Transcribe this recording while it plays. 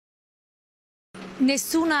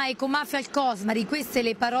Nessuna Ecomafia al Cosmari, queste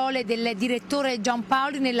le parole del direttore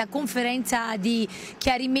Giampaoli nella conferenza di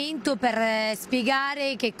chiarimento per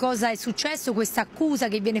spiegare che cosa è successo, questa accusa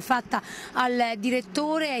che viene fatta al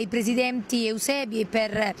direttore, ai presidenti Eusebi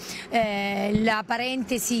per la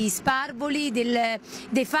parentesi Sparvoli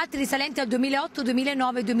dei fatti risalenti al 2008,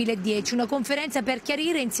 2009 e 2010. Una conferenza per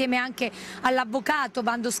chiarire insieme anche all'avvocato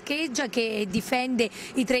Vando Scheggia che difende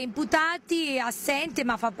i tre imputati, assente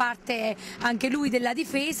ma fa parte anche lui della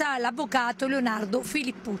difesa, l'avvocato Leonardo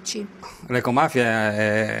Filippucci. L'ecomafia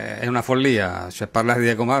è una follia, cioè parlare di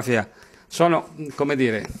ecomafia sono, come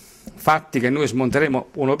dire, fatti che noi smonteremo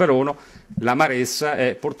uno per uno. L'amarezza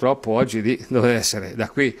è purtroppo oggi di dover essere, da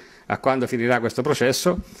qui a quando finirà questo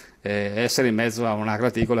processo, essere in mezzo a una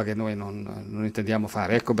graticola che noi non intendiamo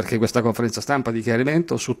fare. Ecco perché questa conferenza stampa di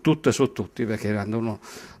chiarimento su tutto e su tutti, perché non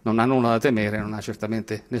ha nulla da temere, non ha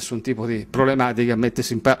certamente nessun tipo di problematica a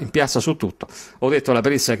mettersi in piazza su tutto. Ho detto alla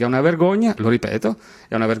perizia che è una vergogna, lo ripeto,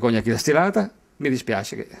 è una vergogna chi l'ha stilata. Mi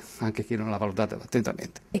dispiace che anche chi non l'ha valutata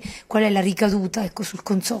attentamente. Qual è la ricaduta, ecco, sul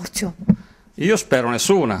consorzio? Io spero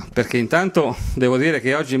nessuna, perché intanto devo dire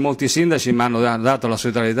che oggi molti sindaci mi hanno dato la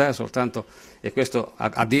solidarietà soltanto, e questo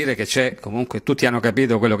a dire che c'è, comunque tutti hanno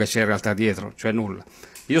capito quello che c'è in realtà dietro, cioè nulla.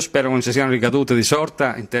 Io spero che non ci siano ricadute di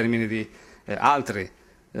sorta in termini di altri,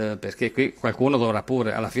 perché qui qualcuno dovrà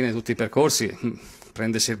pure alla fine di tutti i percorsi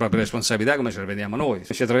prendersi le proprie responsabilità come ce le vediamo noi.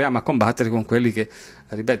 Ci troviamo a combattere con quelli che,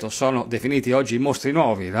 ripeto, sono definiti oggi i mostri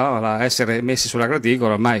nuovi, no? Essere messi sulla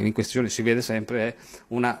graticola ormai in questione si vede sempre è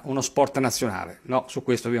uno sport nazionale. No, su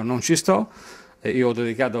questo io non ci sto, io ho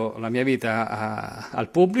dedicato la mia vita al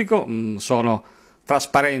pubblico, sono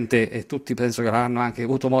trasparente e tutti penso che avranno anche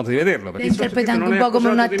avuto modo di vederlo. La interpreta anche un po' come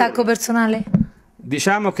un attacco personale?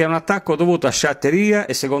 Diciamo che è un attacco dovuto a sciatteria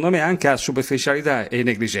e secondo me anche a superficialità e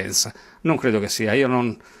negligenza. Non credo che sia, io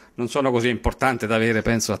non sono così importante da avere,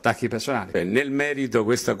 penso, attacchi personali. Nel merito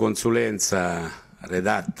questa consulenza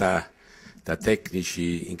redatta da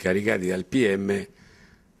tecnici incaricati dal PM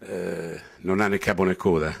non ha né capo né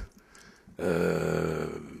coda,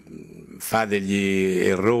 fa degli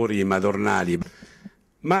errori madornali,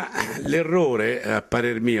 ma l'errore a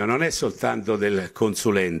parer mio non è soltanto del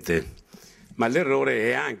consulente, ma l'errore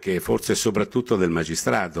è anche, forse soprattutto, del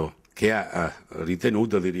magistrato che ha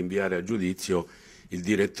ritenuto di rinviare a giudizio il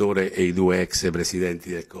direttore e i due ex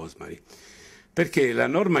presidenti del Cosmari. Perché la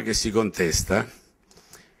norma che si contesta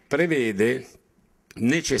prevede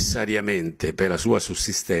necessariamente per la sua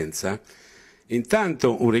sussistenza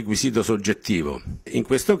intanto un requisito soggettivo. In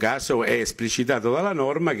questo caso è esplicitato dalla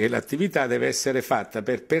norma che l'attività deve essere fatta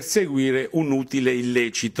per perseguire un utile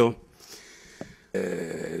illecito.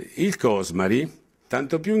 Il Cosmari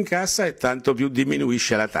tanto più incassa e tanto più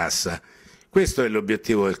diminuisce la tassa. Questo è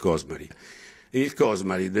l'obiettivo del Cosmari. Il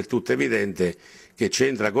Cosmari è del tutto evidente che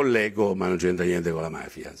c'entra con l'eco ma non c'entra niente con la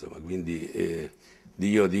mafia. Insomma. Quindi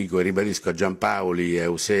io dico e ribadisco a Giampaoli, a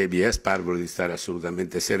Eusebi e a Sparvoli di stare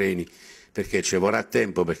assolutamente sereni, perché ci vorrà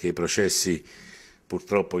tempo, perché i processi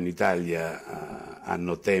purtroppo in Italia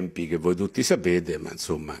hanno tempi che voi tutti sapete, ma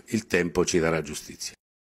insomma il tempo ci darà giustizia.